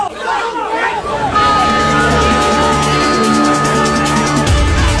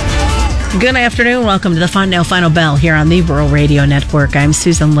Good afternoon. Welcome to the Fontanelle Final Bell here on the Rural Radio Network. I'm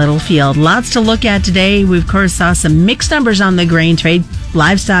Susan Littlefield. Lots to look at today. We, of course, saw some mixed numbers on the grain trade.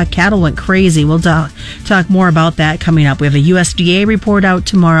 Livestock, cattle went crazy. We'll talk more about that coming up. We have a USDA report out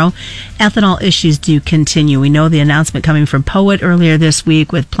tomorrow. Ethanol issues do continue. We know the announcement coming from POET earlier this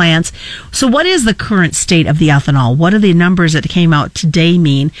week with plants. So what is the current state of the ethanol? What do the numbers that came out today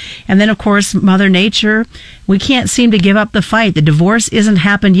mean? And then, of course, Mother Nature, we can't seem to give up the fight. The divorce isn't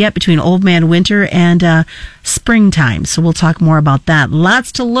happened yet between Old Man Winter and springtime. So we'll talk more about that.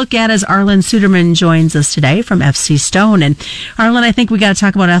 Lots to look at as Arlan Suderman joins us today from FC Stone. And Arlan, I think we got to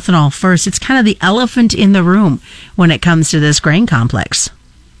talk about ethanol first. It's kind of the elephant in the room when it comes to this grain complex.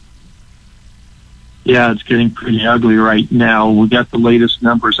 Yeah, it's getting pretty ugly right now. We got the latest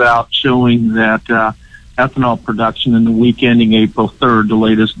numbers out showing that ethanol production in the week ending April 3rd, the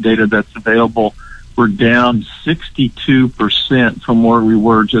latest data that's available, we're down 62% from where we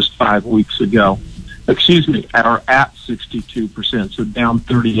were just 5 weeks ago. Excuse me, are at 62%, so down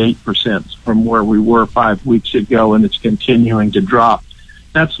 38% from where we were 5 weeks ago, and it's continuing to drop.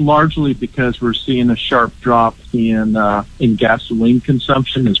 That's largely because we're seeing a sharp drop in gasoline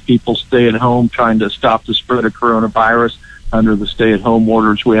consumption as people stay at home trying to stop the spread of coronavirus under the stay-at-home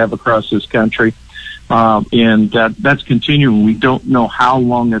orders we have across this country. And that's continuing. We don't know how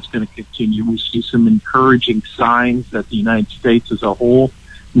long that's going to continue. We see some encouraging signs that the United States as a whole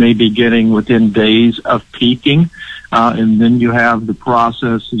may be getting within days of peaking. And then you have the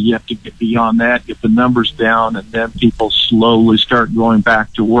process. You have to get beyond that, get the numbers down, and then people slowly start going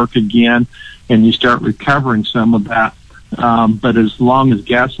back to work again, and you start recovering some of that. But as long as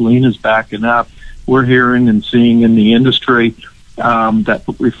gasoline is backing up, we're hearing and seeing in the industry that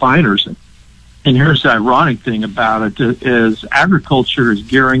refiners, and here's the ironic thing about it, is agriculture is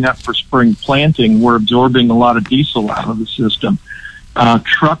gearing up for spring planting. We're absorbing a lot of diesel out of the system.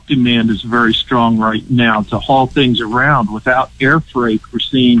 Truck demand is very strong right now to haul things around. Without air freight, we're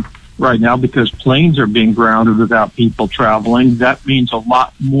seeing right now, because planes are being grounded without people traveling, that means a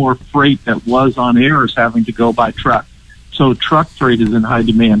lot more freight that was on air is having to go by truck. So truck freight is in high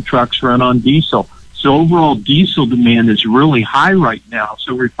demand. Trucks run on diesel. So overall diesel demand is really high right now.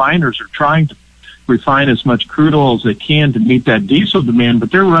 So refiners are trying to refine as much crude oil as they can to meet that diesel demand,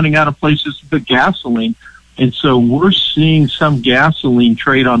 but they're running out of places to put gasoline. And so we're seeing some gasoline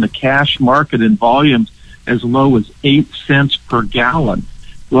trade on the cash market in volumes as low as 8 cents per gallon.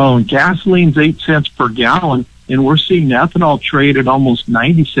 Well, gasoline's 8 cents per gallon, and we're seeing ethanol trade at almost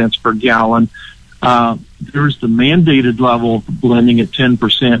 90 cents per gallon. There's the mandated level of blending at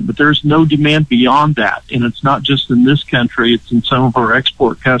 10%, but there's no demand beyond that. And it's not just in this country, it's in some of our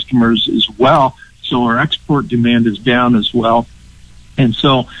export customers as well. So our export demand is down as well. And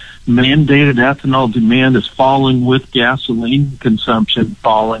so mandated ethanol demand is falling with gasoline consumption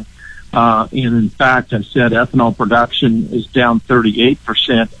falling. And in fact, I said ethanol production is down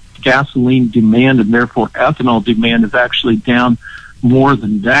 38%. Gasoline demand and therefore ethanol demand is actually down more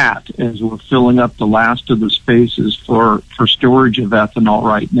than that as we're filling up the last of the spaces for storage of ethanol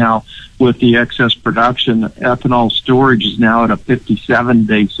right now. With the excess production, ethanol storage is now at a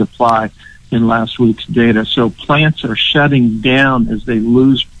 57-day supply in last week's data. So plants are shutting down as they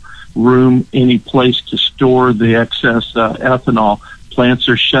lose room, any place to store the excess ethanol. Plants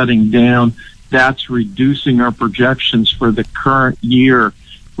are shutting down. That's reducing our projections for the current year.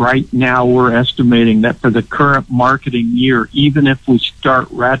 Right now, we're estimating that for the current marketing year, even if we start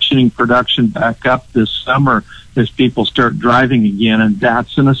ratcheting production back up this summer as people start driving again, and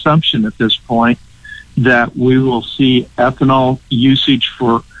that's an assumption at this point, that we will see ethanol usage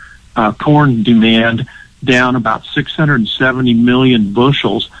for corn demand down about 670 million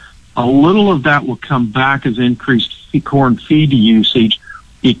bushels. A little of that will come back as increased corn feed usage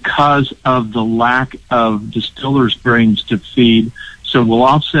because of the lack of distillers' grains to feed. So we'll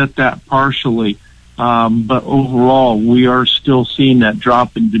offset that partially. But overall, we are still seeing that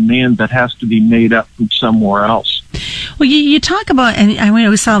drop in demand that has to be made up from somewhere else. Well, you talk about, and I mean,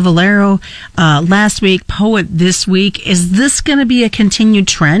 we saw Valero last week, POET this week. Is this going to be a continued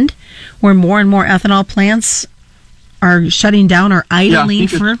trend where more and more ethanol plants are shutting down or idling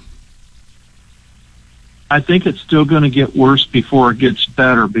for? I think it's still going to get worse before it gets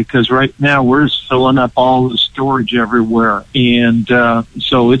better, because right now we're just filling up all the storage everywhere. And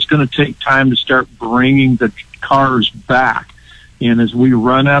so it's going to take time to start bringing the cars back. And as we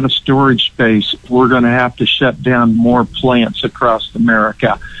run out of storage space, we're going to have to shut down more plants across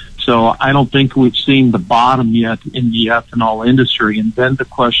America. So I don't think we've seen the bottom yet in the ethanol industry. And then the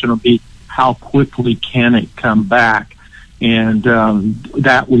question will be, how quickly can it come back? And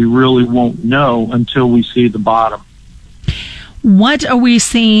that we really won't know until we see the bottom. What are we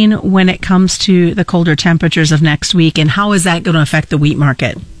seeing when it comes to the colder temperatures of next week, and how is that going to affect the wheat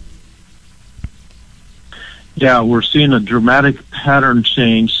market? Yeah, we're seeing a dramatic pattern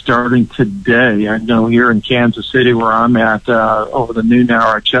change starting today. I know here in Kansas City, where I'm at, over the noon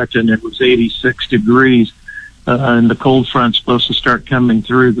hour, I checked and it was 86 degrees. And the cold front's supposed to start coming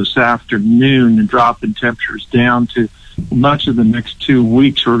through this afternoon and dropping temperatures down to much of the next 2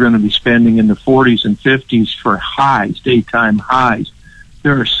 weeks. We're going to be spending in the 40s and 50s for highs, daytime highs.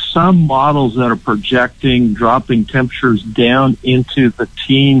 There are some models that are projecting dropping temperatures down into the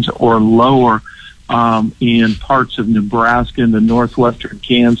teens or lower in parts of Nebraska and the northwestern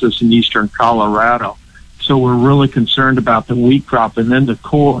Kansas and eastern Colorado. So we're really concerned about the wheat crop. And then the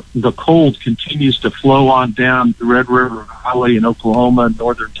cold continues to flow on down the Red River Valley in Oklahoma and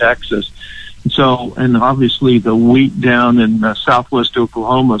northern Texas. And obviously the wheat down in southwest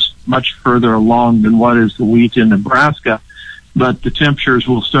Oklahoma is much further along than what is the wheat in Nebraska. But the temperatures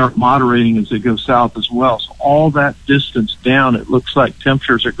will start moderating as they go south as well. So all that distance down, it looks like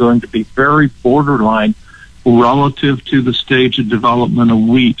temperatures are going to be very borderline relative to the stage of development of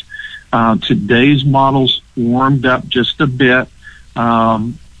wheat. Today's models warmed up just a bit,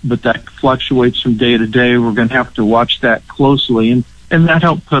 but that fluctuates from day to day. We're going to have to watch that closely, and that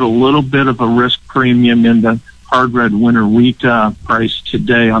helped put a little bit of a risk premium in the hard red winter wheat price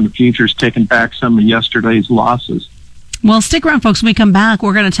today on the futures, taking back some of yesterday's losses. Well, stick around, folks. When we come back,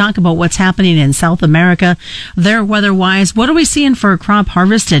 we're going to talk about what's happening in South America, there weather-wise. What are we seeing for crop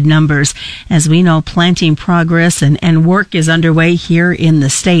harvested numbers? As we know, planting progress and work is underway here in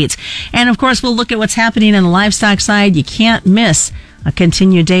the States. And, of course, we'll look at what's happening on the livestock side. You can't miss a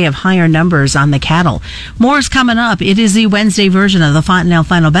continued day of higher numbers on the cattle. More is coming up. It is the Wednesday version of the Fontanelle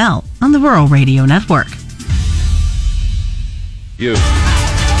Final Bell on the Rural Radio Network.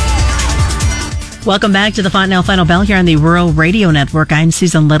 Welcome back to the Fontanelle Final Bell here on the Rural Radio Network. I'm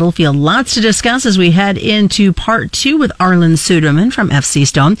Susan Littlefield. Lots to discuss as we head into part 2 with Arlan Suderman from FC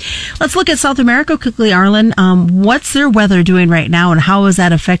Stone. Let's look at South America quickly, Arlan. What's their weather doing right now, and how is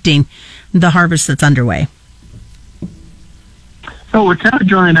that affecting the harvest that's underway? So we're kind of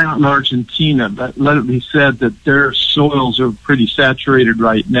drying out in Argentina, but let it be said that their soils are pretty saturated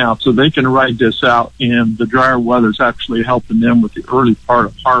right now, so they can ride this out, and the drier weather is actually helping them with the early part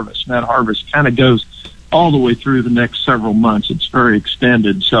of harvest. And that harvest kind of goes all the way through the next several months. It's very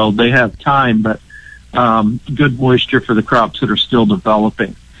extended, so they have time, but good moisture for the crops that are still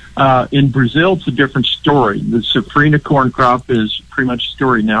developing. In Brazil, it's a different story. The safrinha corn crop is pretty much a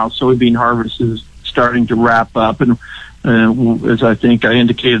story now. Soybean harvest is starting to wrap up, and as I think I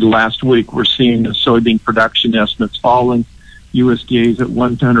indicated last week, we're seeing the soybean production estimates falling. USDA is at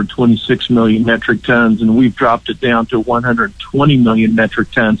 126 million metric tons, and we've dropped it down to 120 million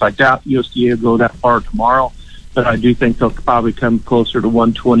metric tons. I doubt USDA will go that far tomorrow, but I do think they'll probably come closer to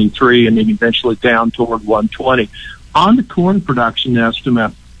 123 and then eventually down toward 120. On the corn production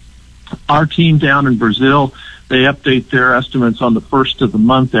estimate, our team down in Brazil, they update their estimates on the first of the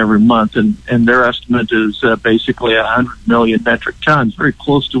month every month, and their estimate is basically 100 million metric tons, very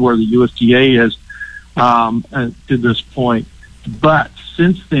close to where the USDA is to this point. But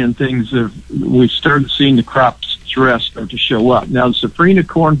since then, we've started seeing the crop stress start to show up. Now, the safrinha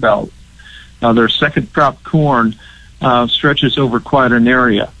corn belt, their second crop corn, stretches over quite an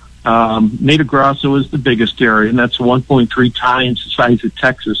area. Mato Grosso is the biggest area, and that's 1.3 times the size of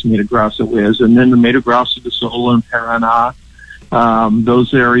Texas Mato Grosso is. And then the Mato Grosso do Sul and Paraná,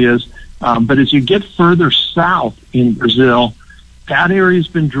 those areas. But as you get further south in Brazil, that area's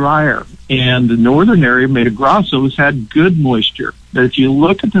been drier. And the northern area, Mato Grosso, has had good moisture. But if you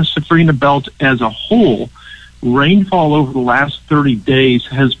look at the safrinha belt as a whole, rainfall over the last 30 days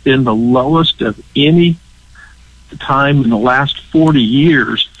has been the lowest of any time in the last 40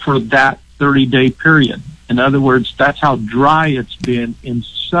 years for that 30-day period. In other words, that's how dry it's been in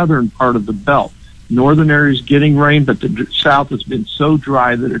southern part of the belt. Northern area is getting rain, but the south has been so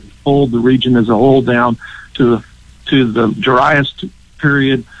dry that it pulled the region as a whole down to the driest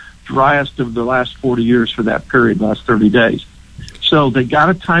period, driest of the last 40 years for that period, last 30 days. So they got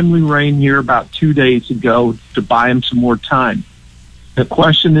a timely rain here about 2 days ago to buy them some more time. The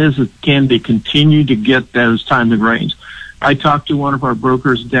question is, can they continue to get those timely rains? I talked to one of our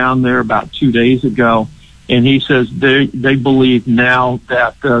brokers down there about 2 days ago, and he says they believe now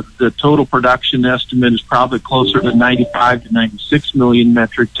that the total production estimate is probably closer to 95 to 96 million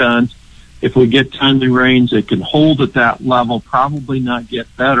metric tons. If we get timely rains, it can hold at that level, probably not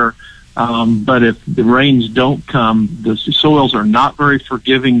get better. But if the rains don't come, the soils are not very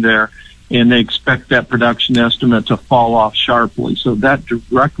forgiving there, and they expect that production estimate to fall off sharply. So that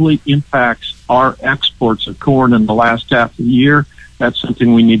directly impacts our exports of corn in the last half of the year. That's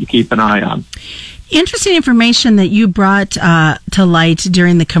something we need to keep an eye on. Interesting information that you brought to light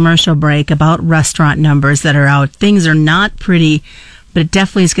during the commercial break about restaurant numbers that are out. Things are not pretty, but it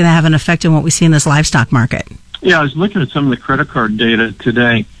definitely is going to have an effect on what we see in this livestock market. Yeah, I was looking at some of the credit card data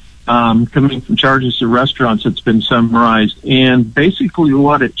today, coming from charges to restaurants that's been summarized. And basically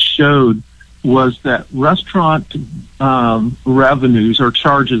what it showed was that restaurant revenues, or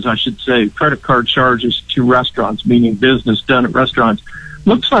charges, I should say, credit card charges to restaurants, meaning business done at restaurants,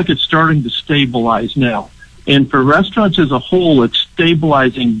 looks like it's starting to stabilize now. And for restaurants as a whole, it's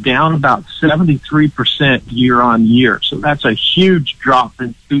stabilizing down about 73% year on year. So that's a huge drop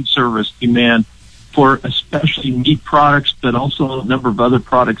in food service demand for especially meat products, but also a number of other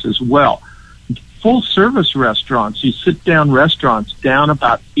products as well. Full service restaurants, you sit down restaurants, down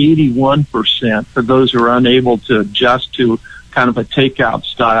about 81% for those who are unable to adjust to kind of a takeout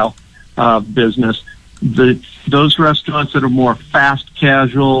style business. Those restaurants that are more fast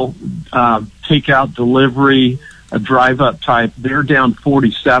casual, takeout delivery, a drive up type, they're down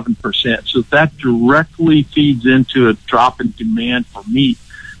 47%. So that directly feeds into a drop in demand for meat,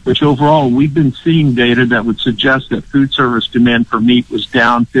 which overall we've been seeing data that would suggest that food service demand for meat was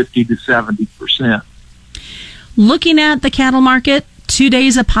down 50 to 70%. Looking at the cattle market, 2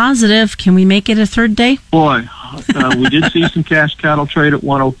 days of positive. Can we make it a third day? Boy, we did see some cash cattle trade at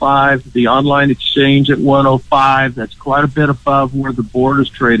 105, the online exchange at 105. That's quite a bit above where the board is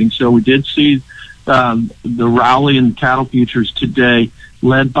trading. So we did see the rally in cattle futures today,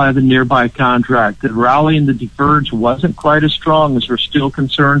 led by the nearby contract. The rally in the deferreds wasn't quite as strong, as we're still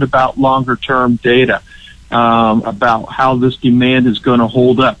concerned about longer-term data about how this demand is going to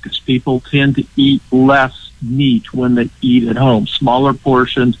hold up, because people tend to eat less meat when they eat at home. Smaller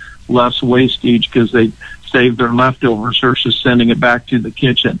portions, less wastage, because they save their leftovers versus sending it back to the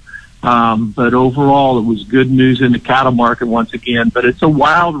kitchen. But overall, it was good news in the cattle market once again. But it's a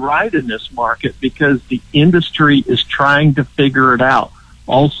wild ride in this market because the industry is trying to figure it out.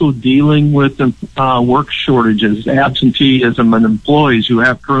 Also dealing with work shortages, absenteeism, and employees who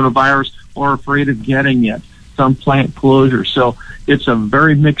have coronavirus or are afraid of getting it, some plant closure. So it's a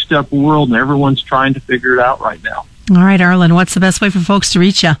very mixed up world, and everyone's trying to figure it out right now. All right, Arlan, what's the best way for folks to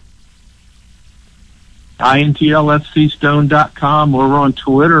reach you? intlfcstone.com, or we're on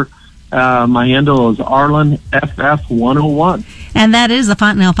Twitter. My handle is ArlanFF101. And that is the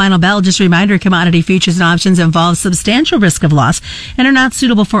Fontanelle Final Bell. Just a reminder, commodity futures and options involve substantial risk of loss and are not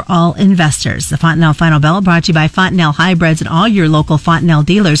suitable for all investors. The Fontanelle Final Bell brought to you by Fontanelle Hybrids and all your local Fontanelle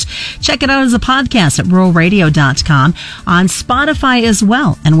dealers. Check it out as a podcast at ruralradio.com, on Spotify as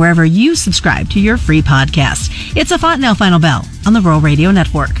well, and wherever you subscribe to your free podcast. It's a Fontanelle Final Bell on the Rural Radio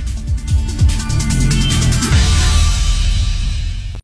Network.